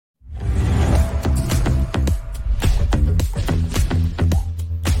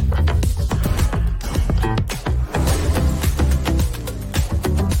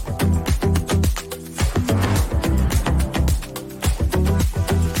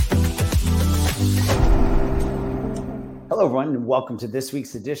Hello, everyone, and welcome to this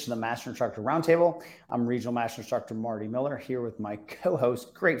week's edition of the Master Instructor Roundtable. I'm Regional Master Instructor Marty Miller here with my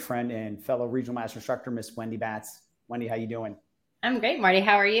co-host, great friend, and fellow Regional Master Instructor, Miss Wendy Batts. Wendy, how you doing? I'm great, Marty.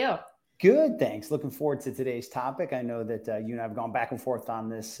 How are you? Good, thanks. Looking forward to today's topic. I know that you and I have gone back and forth on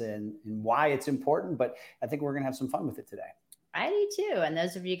this and why it's important, but I think we're going to have some fun with it today. I do too. And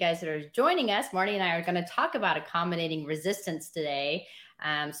those of you guys that are joining us, Marty and I are going to talk about accommodating resistance today.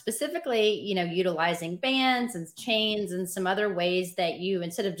 Specifically, utilizing bands and chains and some other ways that you,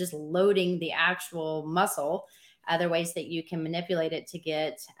 instead of just loading the actual muscle, other ways that you can manipulate it to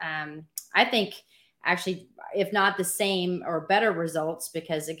get, I think, actually, if not the same or better results,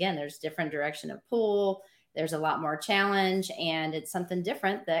 because again, there's different direction of pull. There's a lot more challenge, and it's something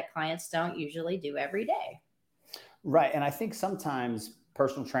different that clients don't usually do every day. Right. And I think sometimes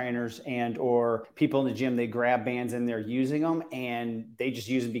personal trainers and or people in the gym, they grab bands and they're using them and they just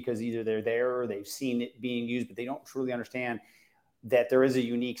use them because either they're there or they've seen it being used, but they don't truly understand that there is a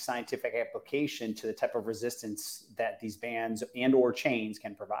unique scientific application to the type of resistance that these bands and or chains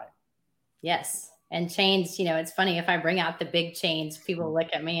can provide. Yes. And chains, it's funny, if I bring out the big chains, people look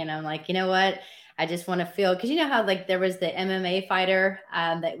at me and I'm like, you know what? I just want to feel, because you know how like there was the MMA fighter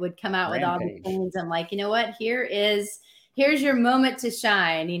that would come out with all the chains. I'm like, you know what? Here's your moment to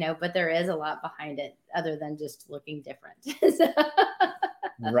shine, but there is a lot behind it other than just looking different.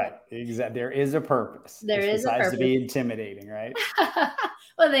 Right. Exactly. There is a purpose. There is a purpose. To be intimidating, right?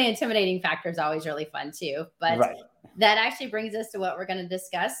 Well, the intimidating factor is always really fun too. But right. That actually brings us to what we're going to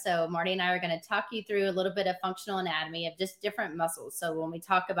discuss. So Marty and I are going to talk you through a little bit of functional anatomy of just different muscles. So when we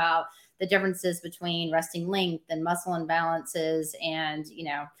talk about the differences between resting length and muscle imbalances and,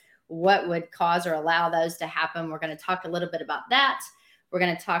 what would cause or allow those to happen, we're going to talk a little bit about that. We're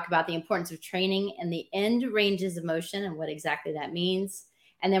going to talk about the importance of training and the end ranges of motion and what exactly that means.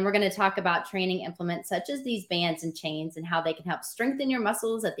 And then we're going to talk about training implements such as these bands and chains and how they can help strengthen your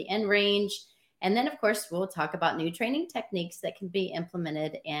muscles at the end range. And then, of course, we'll talk about new training techniques that can be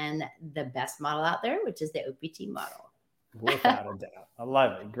implemented in the best model out there, which is the OPT model. Without a doubt. I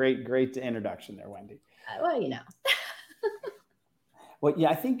love it. Great introduction there, Wendy. Well, Well,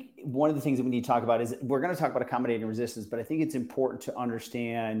 yeah, I think one of the things that we need to talk about is we're going to talk about accommodating resistance, but I think it's important to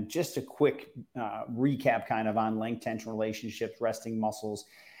understand just a quick recap kind of on length tension relationships, resting muscles,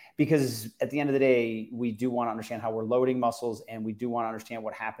 because at the end of the day, we do want to understand how we're loading muscles, and we do want to understand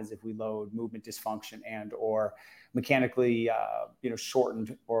what happens if we load movement dysfunction and or mechanically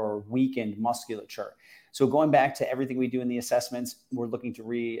shortened or weakened musculature. So going back to everything we do in the assessments, we're looking to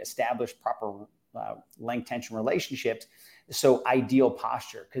reestablish proper length tension relationships. So ideal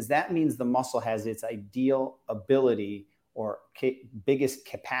posture, because that means the muscle has its ideal ability or biggest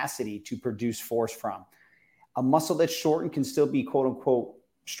capacity to produce force from. A muscle that's shortened can still be quote unquote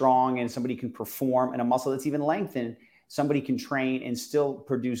strong and somebody can perform, and a muscle that's even lengthened, somebody can train and still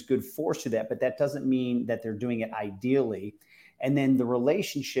produce good force to that, but that doesn't mean that they're doing it ideally. And then the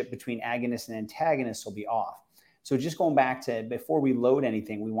relationship between agonists and antagonists will be off. So just going back to before we load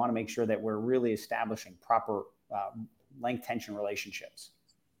anything, we want to make sure that we're really establishing proper length tension relationships.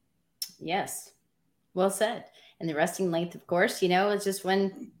 Yes. Well said. And the resting length, of course, is just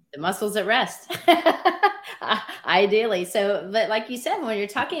when the muscle's at rest, ideally. So, but like you said, when you're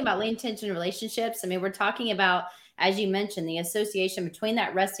talking about length tension relationships, we're talking about, as you mentioned, the association between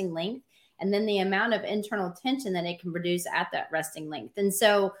that resting length and then the amount of internal tension that it can produce at that resting length. And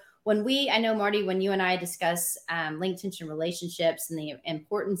so I know, Marty, when you and I discuss length tension relationships and the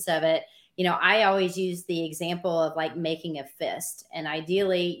importance of it, I always use the example of like making a fist. And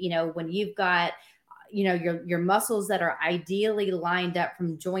ideally, when you've got, your muscles that are ideally lined up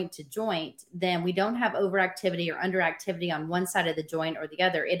from joint to joint, then we don't have overactivity or underactivity on one side of the joint or the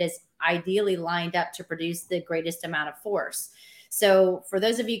other. It is ideally lined up to produce the greatest amount of force. So for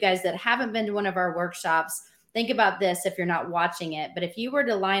those of you guys that haven't been to one of our workshops, think about this if you're not watching it. But if you were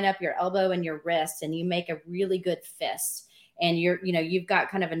to line up your elbow and your wrist and you make a really good fist, and you've got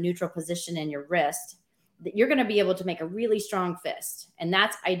kind of a neutral position in your wrist, that you're going to be able to make a really strong fist. And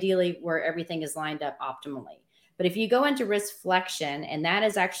that's ideally where everything is lined up optimally. But if you go into wrist flexion, and that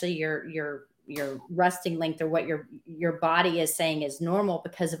is actually your resting length, or what your body is saying is normal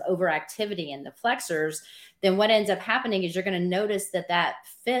because of overactivity in the flexors, then what ends up happening is you're going to notice that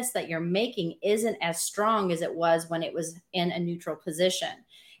fist that you're making isn't as strong as it was when it was in a neutral position.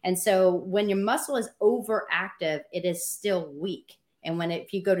 And so when your muscle is overactive, it is still weak. And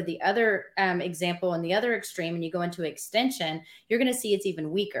if you go to the other example and the other extreme and you go into extension, you're going to see it's even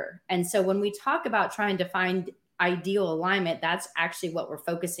weaker. And so when we talk about trying to find ideal alignment, that's actually what we're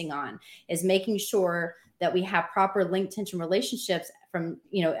focusing on, is making sure that we have proper length tension relationships from,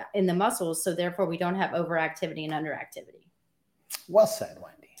 in the muscles. So therefore we don't have overactivity and underactivity. Well said,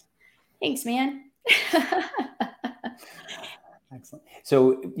 Wendy. Thanks, man. Excellent.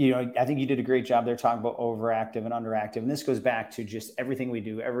 So, I think you did a great job there talking about overactive and underactive. And this goes back to just everything we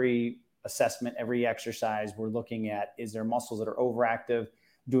do, every assessment, every exercise we're looking at. Is there muscles that are overactive,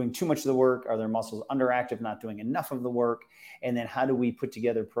 doing too much of the work? Are there muscles underactive, not doing enough of the work? And then how do we put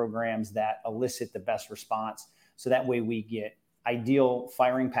together programs that elicit the best response? So that way we get ideal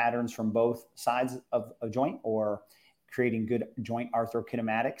firing patterns from both sides of a joint, or creating good joint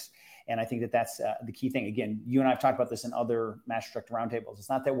arthrokinematics. And I think that that's the key thing. Again, you and I have talked about this in other Master Instructor Roundtables. It's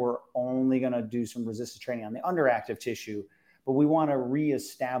not that we're only going to do some resistance training on the underactive tissue, but we want to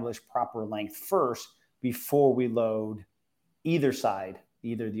reestablish proper length first before we load either side,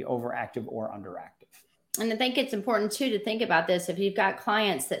 either the overactive or underactive. And I think it's important too to think about this. If you've got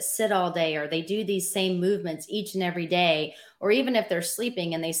clients that sit all day, or they do these same movements each and every day, or even if they're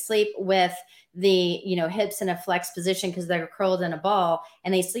sleeping and they sleep with the, hips in a flex position because they're curled in a ball,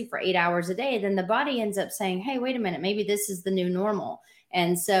 and they sleep for 8 hours a day, then the body ends up saying, hey, wait a minute, maybe this is the new normal.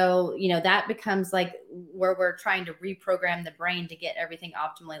 And so, that becomes like where we're trying to reprogram the brain to get everything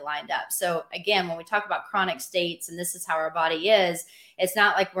optimally lined up. So again, when we talk about chronic states and this is how our body is, it's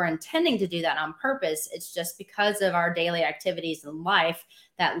not like we're intending to do that on purpose. It's just because of our daily activities in life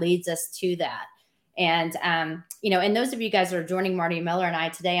that leads us to that. And, and those of you guys that are joining Marty Miller and I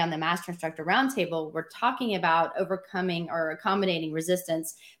today on the Master Instructor Roundtable, we're talking about overcoming or accommodating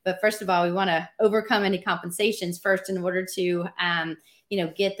resistance. But first of all, we want to overcome any compensations first in order to,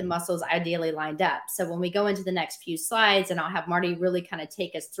 get the muscles ideally lined up. So when we go into the next few slides, and I'll have Marty really kind of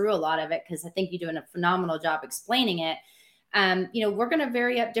take us through a lot of it, because I think you're doing a phenomenal job explaining it. We're going to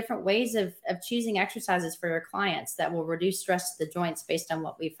vary up different ways of choosing exercises for your clients that will reduce stress to the joints based on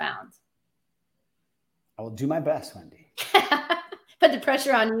what we found. I will do my best, Wendy. Put the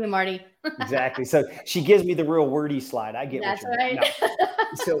pressure on you, Marty. Exactly. So she gives me the real wordy slide. I get That's what you're right. doing.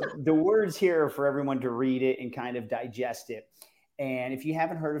 No. So the words here are for everyone to read it and kind of digest it. And if you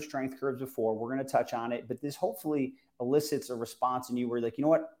haven't heard of strength curves before, we're going to touch on it. But this hopefully elicits a response in you where you're like, you know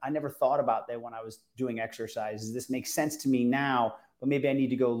what? I never thought about that when I was doing exercises. This makes sense to me now, but maybe I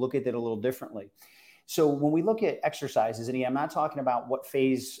need to go look at it a little differently. So when we look at exercises, and I'm not talking about what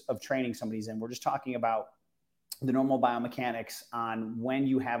phase of training somebody's in. We're just talking about the normal biomechanics on when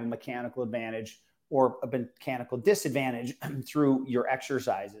you have a mechanical advantage or a mechanical disadvantage through your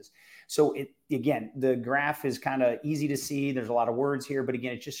exercises. So again, the graph is kind of easy to see. There's a lot of words here, but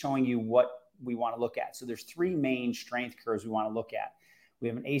again, it's just showing you what we want to look at. So there's three main strength curves we want to look at. We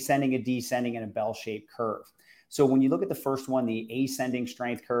have an ascending, a descending, and a bell-shaped curve. So when you look at the first one, the ascending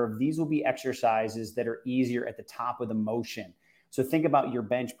strength curve, these will be exercises that are easier at the top of the motion. So think about your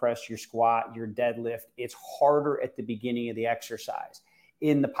bench press, your squat, your deadlift. It's harder at the beginning of the exercise.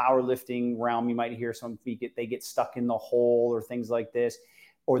 In the powerlifting realm, you might hear some feet they get stuck in the hole or things like this,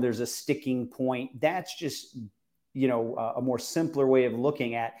 or there's a sticking point. That's just, a more simpler way of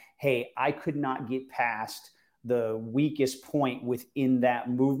looking at, hey, I could not get past the weakest point within that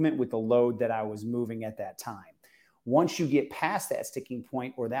movement with the load that I was moving at that time. Once you get past that sticking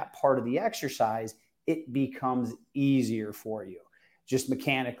point or that part of the exercise, it becomes easier for you just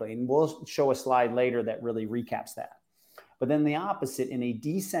mechanically. And we'll show a slide later that really recaps that. But then the opposite, in a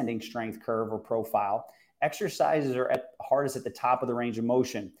descending strength curve or profile, exercises are at hardest at the top of the range of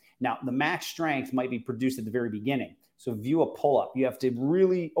motion. Now, the max strength might be produced at the very beginning. So view a pull-up. You have to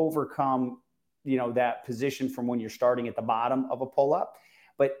really overcome, that position from when you're starting at the bottom of a pull-up,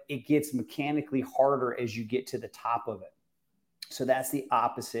 but it gets mechanically harder as you get to the top of it. So that's the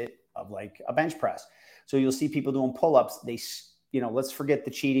opposite of like a bench press. So you'll see people doing pull-ups. They, let's forget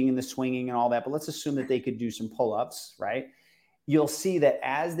the cheating and the swinging and all that, but let's assume that they could do some pull-ups, right? You'll see that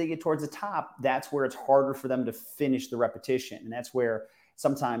as they get towards the top, that's where it's harder for them to finish the repetition. And that's where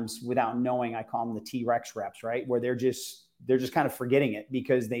sometimes without knowing, I call them the T-Rex reps, right? Where they're just kind of forgetting it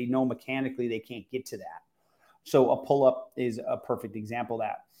because they know mechanically they can't get to that. So a pull-up is a perfect example of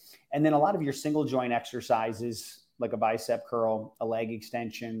that. And then a lot of your single joint exercises, like a bicep curl, a leg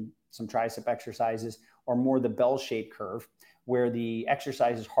extension, some tricep exercises, are more the bell-shaped curve where the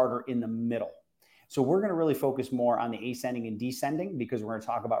exercise is harder in the middle. So we're going to really focus more on the ascending and descending because we're going to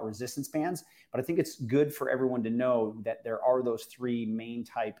talk about resistance bands. But I think it's good for everyone to know that there are those three main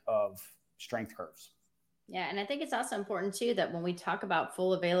type of strength curves. Yeah. And I think it's also important too, that when we talk about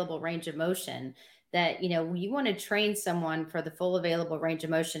full available range of motion, that, you want to train someone for the full available range of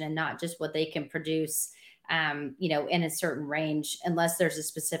motion and not just what they can produce in a certain range, unless there's a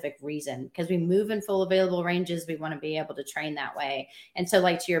specific reason, because we move in full available ranges. We want to be able to train that way. And so,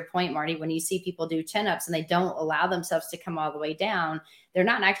 like, to your point, Marty, when you see people do chin-ups and they don't allow themselves to come all the way down, they're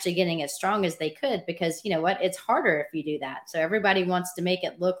not actually getting as strong as they could, because you know what, it's harder if you do that. So everybody wants to make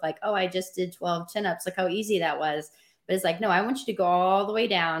it look like, oh, I just did 12 chin-ups, look how easy that was. But it's like, no, I want you to go all the way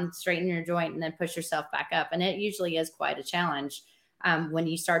down, straighten your joint, and then push yourself back up. And it usually is quite a challenge. When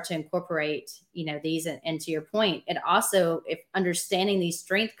you start to incorporate, these, and to your point, it also, if understanding these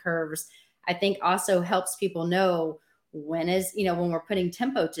strength curves, I think also helps people know when we're putting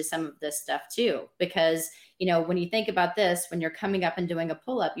tempo to some of this stuff too. Because, when you think about this, when you're coming up and doing a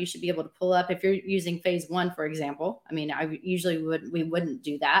pull-up, you should be able to pull up. If you're using phase 1, for example, I mean, we wouldn't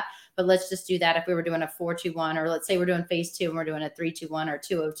do that, but let's just do that if we were doing a 4-2-1, or let's say we're doing phase 2 and we're doing a 3-2-1 or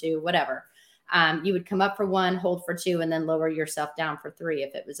 2-0-2, whatever. You would come up for 1, hold for 2, and then lower yourself down for 3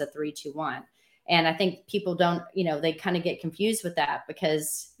 if it was a 3-2-1. And I think people don't, they kind of get confused with that,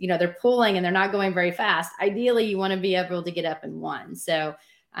 because, they're pulling and they're not going very fast. Ideally, you want to be able to get up in 1. So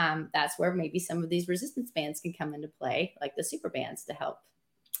that's where maybe some of these resistance bands can come into play, like the super bands, to help,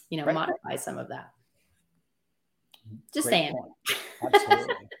 right, modify some of that. Just Great saying. Point.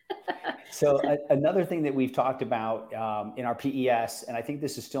 Absolutely. So another thing that we've talked about in our PES, and I think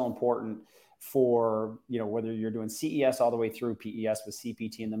this is still important for, whether you're doing CES all the way through PES with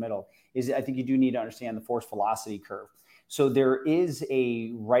CPT in the middle, is I think you do need to understand the force velocity curve. So there is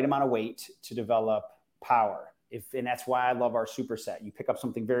a right amount of weight to develop power. And that's why I love our superset. You pick up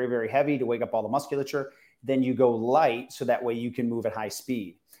something very, very heavy to wake up all the musculature, then you go light so that way you can move at high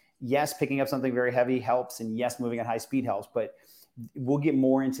speed. Yes, picking up something very heavy helps, and yes, moving at high speed helps, but we'll get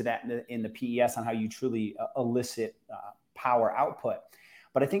more into that in the PES on how you truly elicit power output.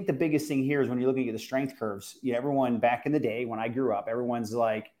 But I think the biggest thing here is when you're looking at the strength curves, everyone back in the day when I grew up, everyone's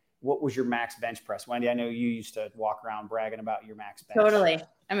like, what was your max bench press? Wendy, I know you used to walk around bragging about your max bench. Totally.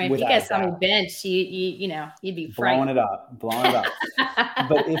 I mean, if you guys saw me bench, you'd be blowing it up.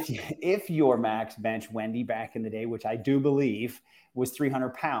 But if your max bench, Wendy, back in the day, which I do believe was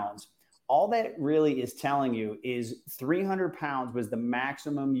 300 pounds, all that really is telling you is 300 pounds was the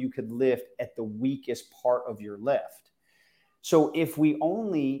maximum you could lift at the weakest part of your lift. So if we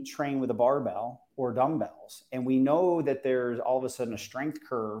only train with a barbell or dumbbells, and we know that there's all of a sudden a strength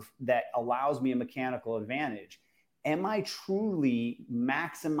curve that allows me a mechanical advantage, am I truly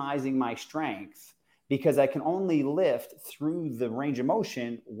maximizing my strength? Because I can only lift through the range of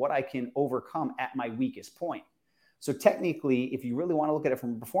motion what I can overcome at my weakest point. So technically, if you really want to look at it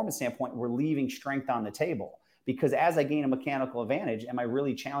from a performance standpoint, we're leaving strength on the table, because as I gain a mechanical advantage, am I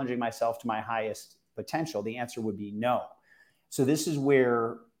really challenging myself to my highest potential? The answer would be no. So this is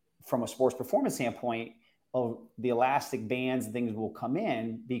where, from a sports performance standpoint, the elastic bands and things will come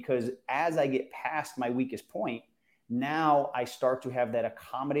in, because as I get past my weakest point, now I start to have that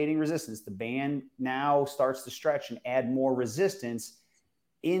accommodating resistance. The band now starts to stretch and add more resistance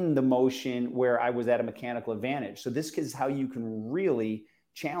in the motion where I was at a mechanical advantage. So this is how you can really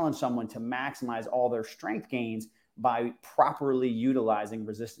challenge someone to maximize all their strength gains by properly utilizing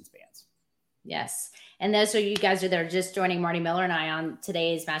resistance bands. Yes. And those of you guys that are just joining Marty Miller and I on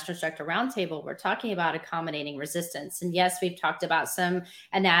today's Master Instructor Roundtable, we're talking about accommodating resistance. And yes, we've talked about some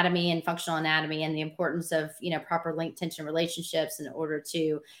anatomy and functional anatomy and the importance of, proper length tension relationships in order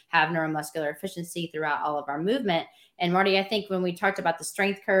to have neuromuscular efficiency throughout all of our movement. And Marty, I think when we talked about the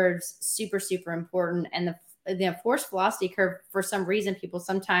strength curves, super, super important. And the force velocity curve, for some reason, people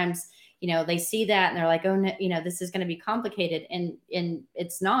sometimes, they see that and they're like, oh, no, this is going to be complicated. And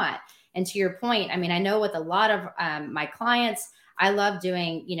it's not. And to your point, I mean, I know with a lot of my clients, I love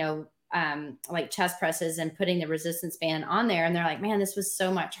doing, like chest presses and putting the resistance band on there. And they're like, man, this was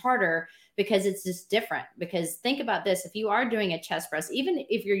so much harder, because it's just different. Because think about this, if you are doing a chest press, even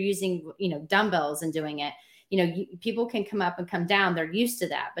if you're using, dumbbells and doing it, people can come up and come down. They're used to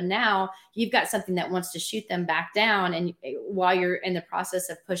that. But now you've got something that wants to shoot them back down. And while you're in the process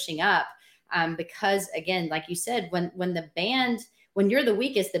of pushing up, because again, like you said, when you're the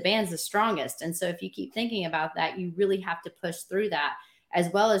weakest, the band's the strongest. And so if you keep thinking about that, you really have to push through that, as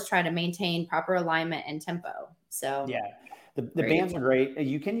well as try to maintain proper alignment and tempo. So yeah, the bands are great.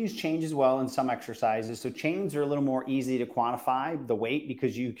 You can use chains as well in some exercises. So chains are a little more easy to quantify the weight,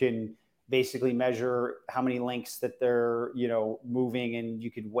 because you can basically measure how many links that they're, moving, and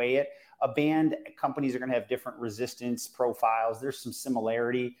you could weigh it. A band, companies are going to have different resistance profiles. There's some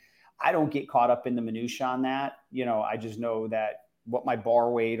similarity. I don't get caught up in the minutia on that. I just know that what my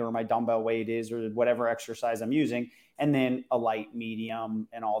bar weight or my dumbbell weight is, or whatever exercise I'm using, and then a light, medium,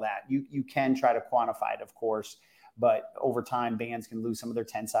 and all that. You can try to quantify it, of course, but over time, bands can lose some of their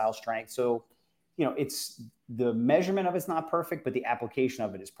tensile strength. So it's the measurement of it's not perfect, but the application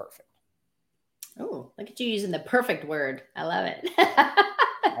of it is perfect. Oh, look at you using the perfect word. I love it.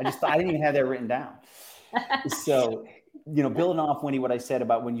 I didn't even have that written down. So, building off, Wendy, what I said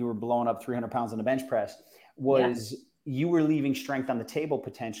about when you were blowing up 300 pounds on the bench press was you were leaving strength on the table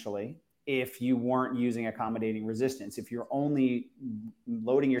potentially if you weren't using accommodating resistance, if you're only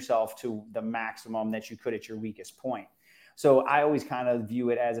loading yourself to the maximum that you could at your weakest point. So I always kind of view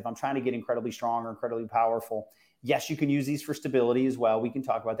it as if I'm trying to get incredibly strong or incredibly powerful. Yes, you can use these for stability as well. We can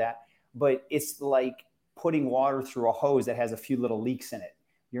talk about that. But it's like putting water through a hose that has a few little leaks in it.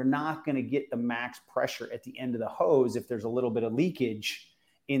 You're not going to get the max pressure at the end of the hose if there's a little bit of leakage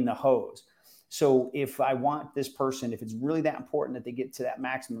in the hose. So if I want this person, if it's really that important that they get to that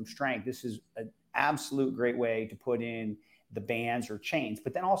maximum strength, this is an absolute great way to put in the bands or chains.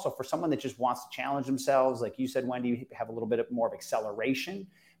 But then also for someone that just wants to challenge themselves, like you said, Wendy, have a little bit more of acceleration,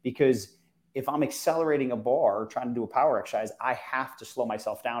 because if I'm accelerating a bar, trying to do a power exercise, I have to slow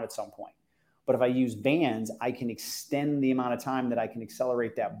myself down at some point. But if I use bands, I can extend the amount of time that I can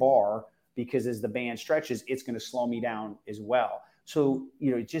accelerate that bar, because as the band stretches, it's going to slow me down as well. So,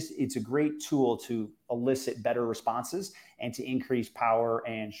 it's a great tool to elicit better responses and to increase power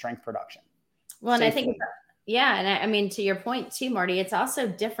and strength production. Well, and safely. I think, and I mean, to your point too, Marty, it's also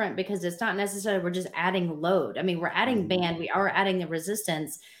different because it's not necessarily we're just adding load. I mean, we're adding band, we are adding the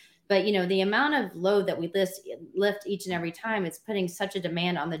resistance. But, the amount of load that we lift each and every time, it's putting such a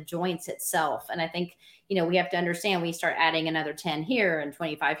demand on the joints itself. And I think, we have to understand we start adding another 10 here and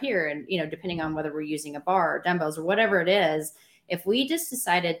 25 here. And, depending on whether we're using a bar or dumbbells or whatever it is, if we just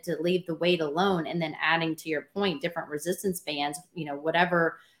decided to leave the weight alone and then adding, to your point, different resistance bands,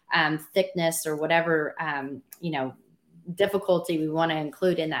 whatever thickness or whatever, difficulty we want to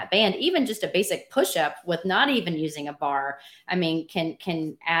include in that band, even just a basic push-up with not even using a bar, I mean,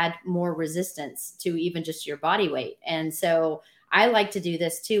 can add more resistance to even just your body weight. And so I like to do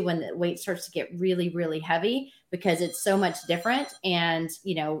this too when the weight starts to get really, really heavy, because it's so much different. And,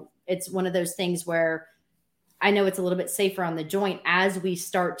 it's one of those things where I know it's a little bit safer on the joint as we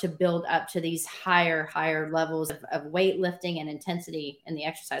start to build up to these higher levels of weightlifting and intensity in the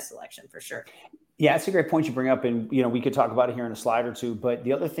exercise selection, for sure. Yeah, it's a great point you bring up. And, we could talk about it here in a slide or two. But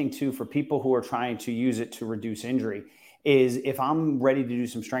the other thing, too, for people who are trying to use it to reduce injury is if I'm ready to do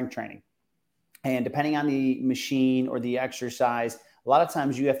some strength training, and depending on the machine or the exercise, a lot of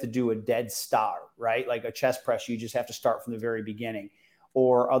times you have to do a dead start, right? Like a chest press, you just have to start from the very beginning,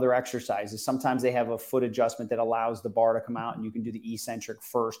 or other exercises. Sometimes they have a foot adjustment that allows the bar to come out and you can do the eccentric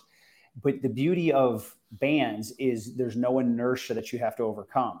first. But the beauty of bands is there's no inertia that you have to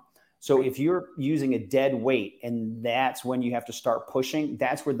overcome. So if you're using a dead weight and that's when you have to start pushing,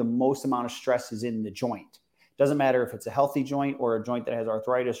 that's where the most amount of stress is in the joint. Doesn't matter if it's a healthy joint or a joint that has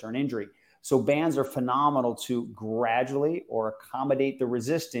arthritis or an injury. So bands are phenomenal to gradually or accommodate the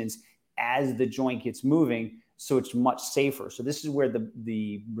resistance as the joint gets moving, so it's much safer. So this is where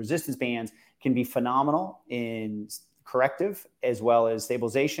the resistance bands can be phenomenal in corrective as well as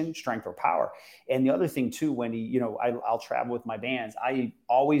stabilization, strength, or power. And the other thing too, Wendy, I'll travel with my bands. I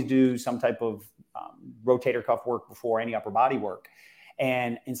always do some type of rotator cuff work before any upper body work.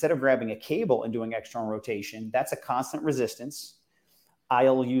 And instead of grabbing a cable and doing external rotation, that's a constant resistance.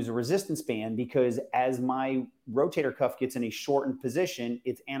 I'll use a resistance band because as my rotator cuff gets in a shortened position,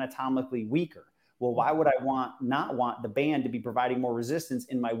 it's anatomically weaker. Well, why would I not want the band to be providing more resistance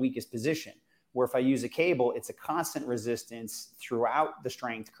in my weakest position? Where if I use a cable, it's a constant resistance throughout the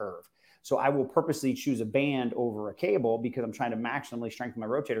strength curve. So I will purposely choose a band over a cable because I'm trying to maximally strengthen my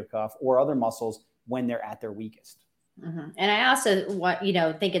rotator cuff or other muscles when they're at their weakest. Mm-hmm. And I also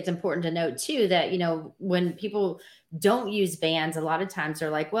think it's important to note too that, when people don't use bands, a lot of times they're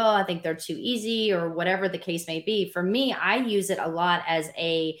like, well, I think they're too easy or whatever the case may be. For me, I use it a lot as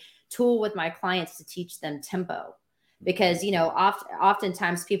a tool with my clients to teach them tempo. Because,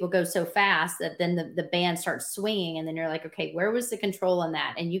 oftentimes people go so fast that then the band starts swinging and then you're like, okay, where was the control in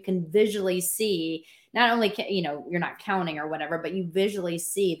that? And you can visually see, not only, you're not counting or whatever, but you visually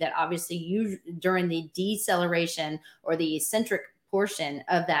see that obviously during the deceleration or the eccentric portion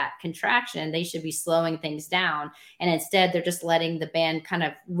of that contraction, they should be slowing things down. And instead they're just letting the band kind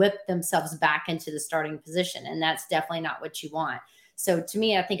of whip themselves back into the starting position. And that's definitely not what you want. So to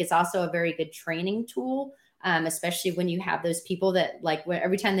me, I think it's also a very good training tool. Especially when you have those people that like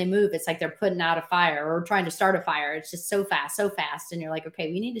every time they move, it's like they're putting out a fire or trying to start a fire. It's just so fast. And you're like,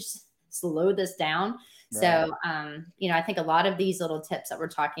 okay, we need to slow this down. Right. So, I think a lot of these little tips that we're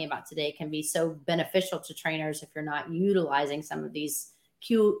talking about today can be so beneficial to trainers if you're not utilizing some of these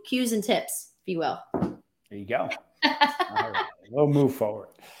cues and tips, if you will. There you go. All right. We'll move forward.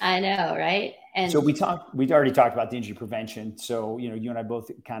 I know, right? And so we already talked about the injury prevention. So, you and I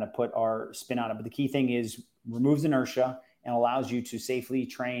both kind of put our spin on it, but the key thing is removes inertia and allows you to safely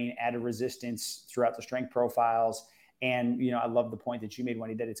train at a resistance throughout the strength profiles. And, I love the point that you made,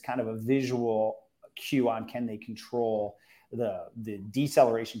 Wendy, that it's kind of a visual cue on can they control the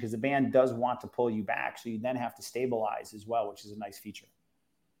deceleration, because the band does want to pull you back. So you then have to stabilize as well, which is a nice feature.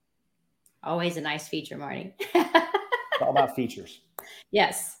 Always a nice feature, Marty. It's all about features.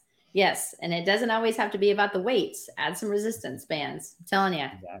 Yes. And it doesn't always have to be about the weights. Add some resistance bands. I'm telling you.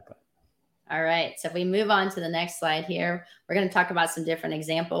 Exactly. All right. So if we move on to the next slide here, we're going to talk about some different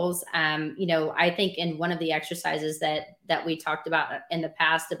examples. I think in one of the exercises that we talked about in the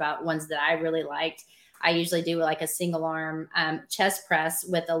past, about ones that I really liked, I usually do like a single arm chest press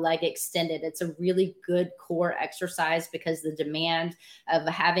with a leg extended. It's a really good core exercise because the demand of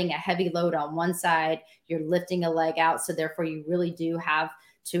having a heavy load on one side, you're lifting a leg out. So therefore you really do have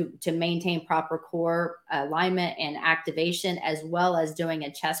to maintain proper core alignment and activation, as well as doing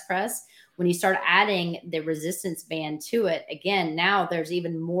a chest press. When you start adding the resistance band to it, again, now there's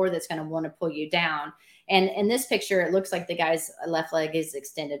even more that's going to want to pull you down. And in this picture, it looks like the guy's left leg is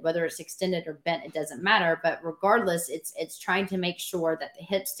extended. Whether it's extended or bent, it doesn't matter. But regardless, it's trying to make sure that the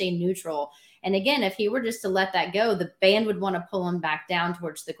hips stay neutral. And again, if he were just to let that go, the band would want to pull him back down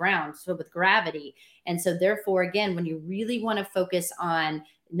towards the ground. So with gravity. And so therefore, again, when you really want to focus on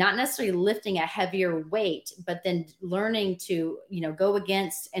not necessarily lifting a heavier weight, but then learning to, go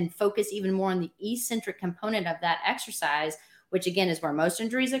against and focus even more on the eccentric component of that exercise, which again is where most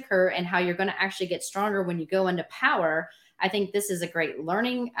injuries occur, and how you're going to actually get stronger when you go into power. I think this is a great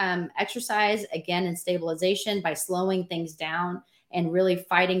learning exercise, again, in stabilization, by slowing things down and really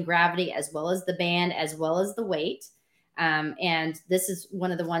fighting gravity, as well as the band, as well as the weight. And this is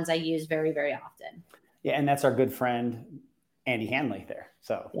one of the ones I use very, very often. Yeah. And that's our good friend, Andy Hanley there.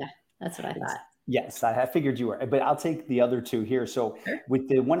 So yeah, that's what I thought. Yes, I figured you were, but I'll take the other two here. So with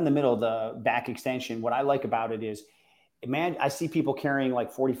the one in the middle, the back extension, what I like about it is, man, I see people carrying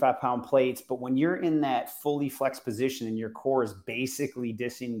like 45-pound plates, but when you're in that fully flexed position and your core is basically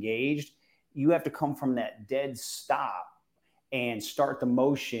disengaged, you have to come from that dead stop and start the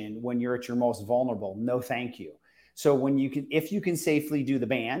motion when you're at your most vulnerable. No, thank you. So if you can safely do the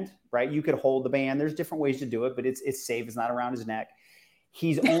band, right, you could hold the band. There's different ways to do it, but it's safe. It's not around his neck.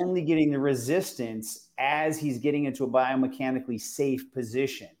 He's only getting the resistance as he's getting into a biomechanically safe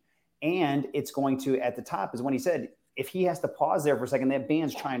position. And it's going to, at the top, is when he said, if he has to pause there for a second, that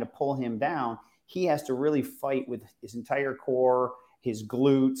band's trying to pull him down. He has to really fight with his entire core, his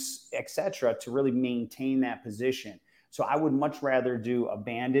glutes, etc., to really maintain that position. So I would much rather do a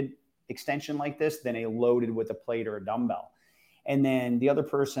banded extension like this than a loaded with a plate or a dumbbell. And then the other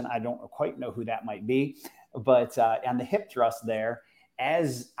person, I don't quite know who that might be, but on the hip thrust there,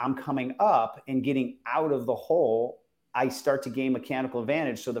 as I'm coming up and getting out of the hole, I start to gain mechanical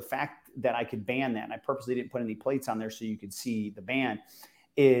advantage. So the fact that I could band that, and I purposely didn't put any plates on there so you could see the band,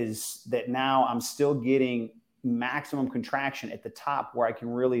 is that now I'm still getting maximum contraction at the top where I can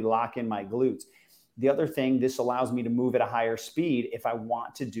really lock in my glutes. The other thing, this allows me to move at a higher speed if I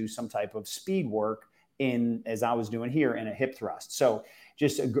want to do some type of speed work as I was doing here, in a hip thrust. So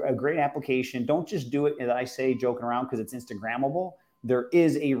just a great application. Don't just do it, as I say, joking around, because it's Instagrammable. There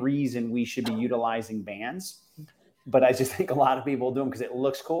is a reason we should be utilizing bands, but I just think a lot of people do them because it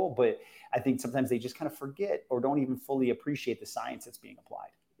looks cool. But I think sometimes they just kind of forget or don't even fully appreciate the science that's being applied.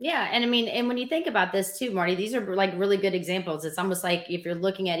 Yeah. And I mean, and when you think about this too, Marty, these are like really good examples. It's almost like if you're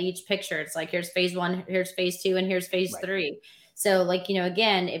looking at each picture, it's like, here's phase 1, here's phase 2, and here's phase 3. So like,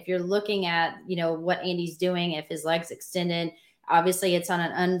 again, if you're looking at, what Andy's doing, if his leg's extended, obviously it's on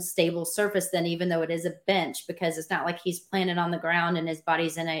an unstable surface then, even though it is a bench, because it's not like he's planted on the ground and his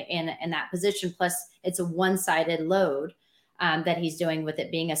body's in that position. Plus it's a one-sided load that he's doing, with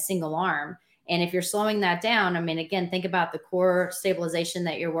it being a single arm. And if you're slowing that down, I mean, again, think about the core stabilization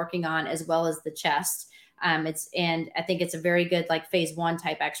that you're working on, as well as the chest. And I think it's a very good like phase 1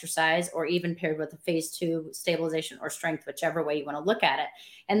 type exercise, or even paired with a phase 2 stabilization or strength, whichever way you want to look at it.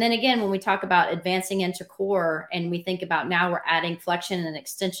 And then again, when we talk about advancing into core, and we think about now we're adding flexion and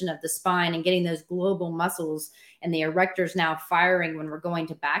extension of the spine and getting those global muscles and the erectors now firing when we're going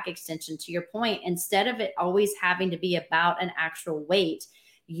to back extension, to your point, instead of it always having to be about an actual weight,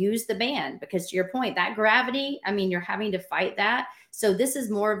 use the band, because to your point, that gravity, I mean, you're having to fight that. So this is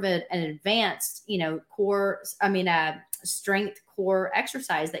more of an advanced, strength core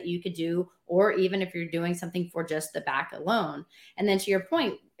exercise that you could do, or even if you're doing something for just the back alone. And then to your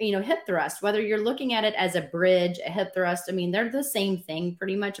point, hip thrust, whether you're looking at it as a bridge, a hip thrust, I mean, they're the same thing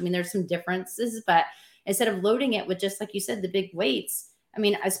pretty much. I mean, there's some differences, but instead of loading it with, just like you said, the big weights, I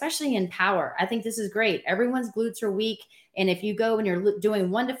mean, especially in power, I think this is great. Everyone's glutes are weak. And if you go and you're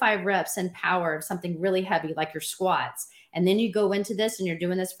doing 1 to 5 reps in power of something really heavy, like your squats, and then you go into this and you're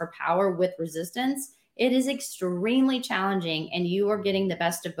doing this for power with resistance, it is extremely challenging. And you are getting the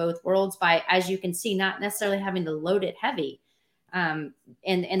best of both worlds by, as you can see, not necessarily having to load it heavy. And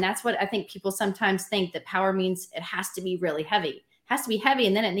that's what I think people sometimes think, that power means it has to be really heavy. It has to be heavy,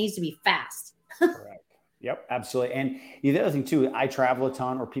 and then it needs to be fast. Correct. Yep, absolutely. And the other thing too, I travel a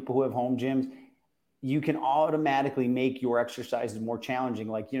ton, or people who have home gyms, you can automatically make your exercises more challenging.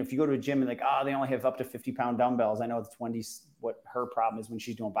 Like, if you go to a gym and like, oh, they only have up to 50-pound dumbbells. I know it's Wendy's, what her problem is when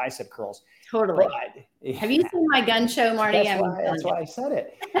she's doing bicep curls. Totally. But, have you seen my gun show, Marty? That's why I said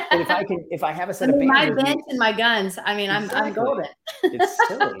it. But if I have a set of bands, my bench and my guns, I mean, exactly. I'm golden. It's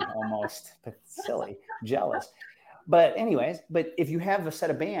silly almost, but silly, jealous. But anyways, if you have a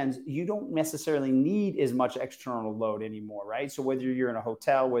set of bands, you don't necessarily need as much external load anymore, right? So whether you're in a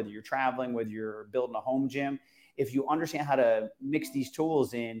hotel, whether you're traveling, whether you're building a home gym, if you understand how to mix these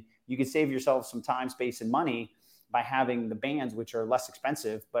tools in, you can save yourself some time, space, and money by having the bands, which are less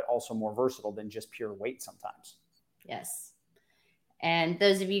expensive, but also more versatile than just pure weight sometimes. Yes. And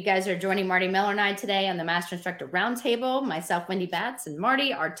those of you guys who are joining Marty Miller and I today on the Master Instructor Roundtable, myself, Wendy Batts, and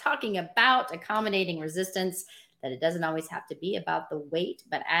Marty are talking about accommodating resistance, that it doesn't always have to be about the weight,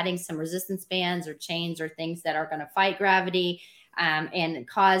 but adding some resistance bands or chains or things that are going to fight gravity and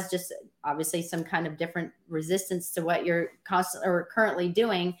cause just obviously some kind of different resistance to what you're constantly or currently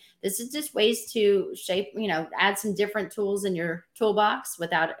doing. This is just ways to shape, add some different tools in your toolbox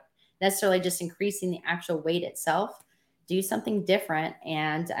without necessarily just increasing the actual weight itself. Do something different.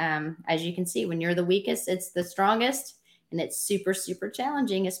 And as you can see, when you're the weakest, it's the strongest, and it's super, super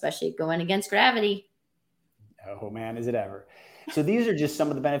challenging, especially going against gravity. Oh man, is it ever. So these are just some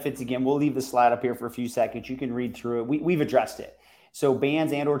of the benefits. Again, we'll leave the slide up here for a few seconds. You can read through it. We've addressed it. So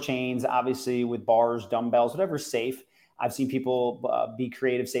bands and or chains, obviously with bars, dumbbells, whatever's safe. I've seen people be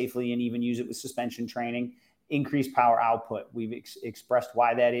creative safely and even use it with suspension training. Increased power output. We've expressed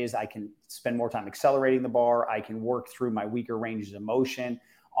why that is. I can spend more time accelerating the bar. I can work through my weaker ranges of motion.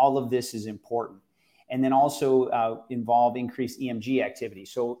 All of this is important. And then also involve increased EMG activity.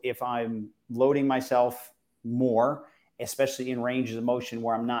 So if I'm loading myself more, especially in ranges of motion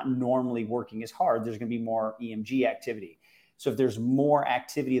where I'm not normally working as hard, there's going to be more EMG activity. So if there's more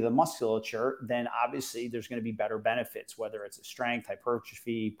activity of the musculature, then obviously there's going to be better benefits, whether it's a strength,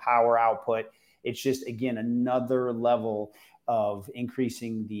 hypertrophy, power output. It's just, again, another level of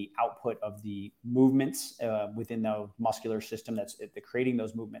increasing the output of the movements within the muscular system that's creating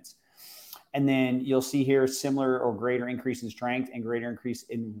those movements. And then you'll see here similar or greater increase in strength and greater increase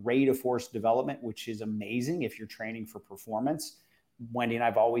in rate of force development, which is amazing if you're training for performance. Wendy and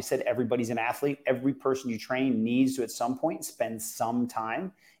I've always said everybody's an athlete. Every person you train needs to at some point spend some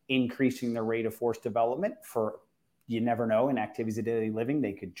time increasing their rate of force development. For you never know, in activities of daily living,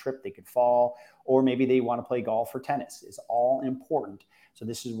 they could trip, they could fall, or maybe they want to play golf or tennis. It's all important. So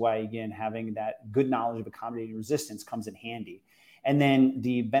this is why, again, having that good knowledge of accommodating resistance comes in handy. And then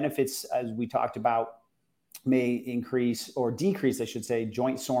the benefits, as we talked about, may increase or decrease, I should say,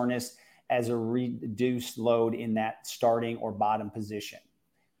 joint soreness as a reduced load in that starting or bottom position.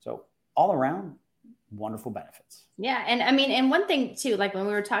 So all around, wonderful benefits. Yeah. And I mean, and one thing too, like when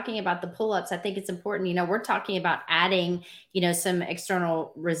we were talking about the pull-ups, I think it's important, we're talking about adding, some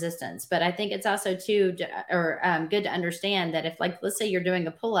external resistance, but I think it's also too, good to understand that if, like, let's say you're doing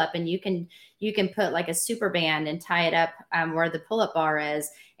a pull-up and you can put like a super band and tie it up where the pull-up bar is,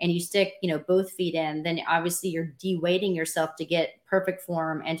 and you stick, both feet in, then obviously you're de-weighting yourself to get perfect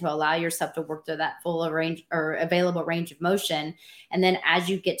form and to allow yourself to work through that full range or available range of motion. And then as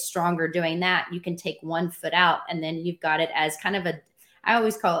you get stronger doing that, you can take one foot out, and then you've got it as kind of I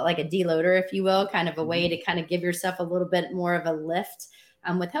always call it like a deloader, if you will, kind of a way to kind of give yourself a little bit more of a lift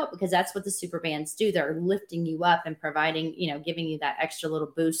with help, because that's what the super bands do. They're lifting you up and providing, giving you that extra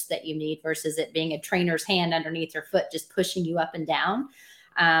little boost that you need versus it being a trainer's hand underneath your foot, just pushing you up and down.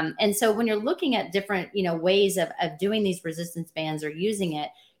 And so when you're looking at different, ways of doing these resistance bands or using it,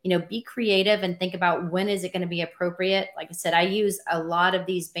 be creative and think about when is it going to be appropriate. Like I said, I use a lot of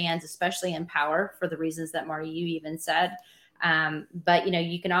these bands, especially in power, for the reasons that Marty, you even said. But,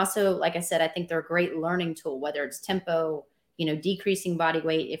 you can also, like I said, I think they're a great learning tool, whether it's tempo, decreasing body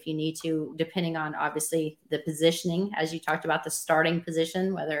weight if you need to, depending on obviously the positioning, as you talked about, the starting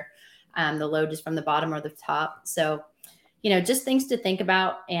position, whether the load is from the bottom or the top. So, just things to think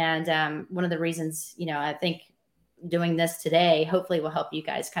about. And one of the reasons, I think doing this today, hopefully will help you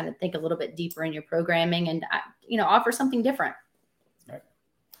guys kind of think a little bit deeper in your programming and, offer something different. Right.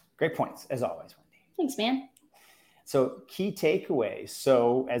 Great points, as always, Wendy. Thanks, man. So key takeaways.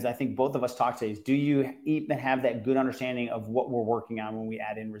 So as I think both of us talked today is, do you even have that good understanding of what we're working on when we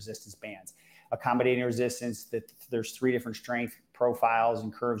add in resistance bands? Accommodating resistance, that there's 3 different strength profiles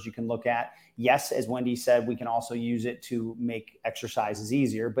and curves you can look at. Yes, as Wendy said, we can also use it to make exercises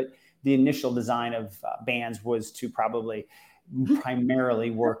easier, but the initial design of bands was to probably primarily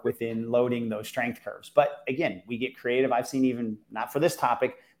work within loading those strength curves. But again, we get creative. I've seen, even not for this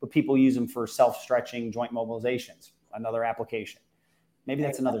topic, but people use them for self-stretching joint mobilizations, another application. Maybe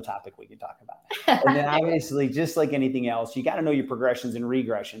that's another topic we could talk about. And then obviously, just like anything else, you got to know your progressions and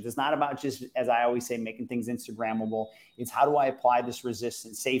regressions. It's not about just, as I always say, making things Instagrammable. It's how do I apply this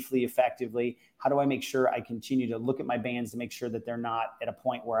resistance safely, effectively? How do I make sure I continue to look at my bands to make sure that they're not at a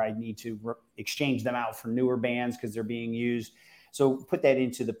point where I need to exchange them out for newer bands because they're being used? So put that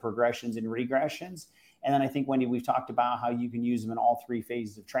into the progressions and regressions. And then I think, Wendy, we've talked about how you can use them in all 3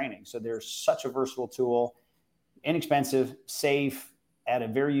 phases of training. So they're such a versatile tool, inexpensive, safe, at a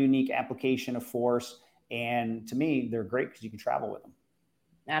very unique application of force. And to me, they're great because you can travel with them.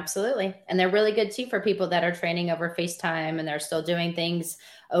 Absolutely. And they're really good too for people that are training over FaceTime and they're still doing things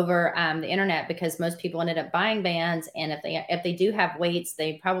over the internet, because most people ended up buying bands. And if they do have weights,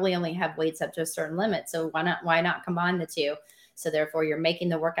 they probably only have weights up to a certain limit. So why not combine the 2? So therefore you're making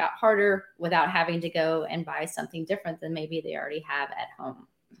the workout harder without having to go and buy something different than maybe they already have at home.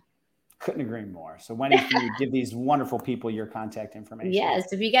 Couldn't agree more. So Wendy, can you give these wonderful people your contact information?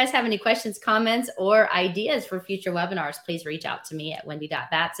 Yes. If you guys have any questions, comments, or ideas for future webinars, please reach out to me at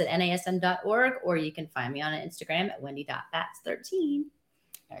wendy.batts@nasm.org, or you can find me on Instagram at wendy.batts13.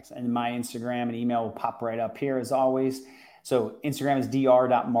 Excellent. And my Instagram and email will pop right up here as always. So Instagram is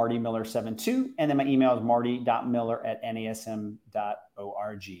dr.martymiller72. And then my email is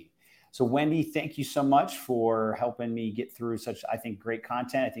marty.miller@nasm.org. So Wendy, thank you so much for helping me get through such, I think, great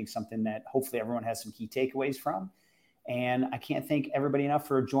content. I think something that hopefully everyone has some key takeaways from. And I can't thank everybody enough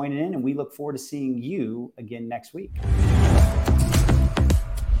for joining in. And we look forward to seeing you again next week.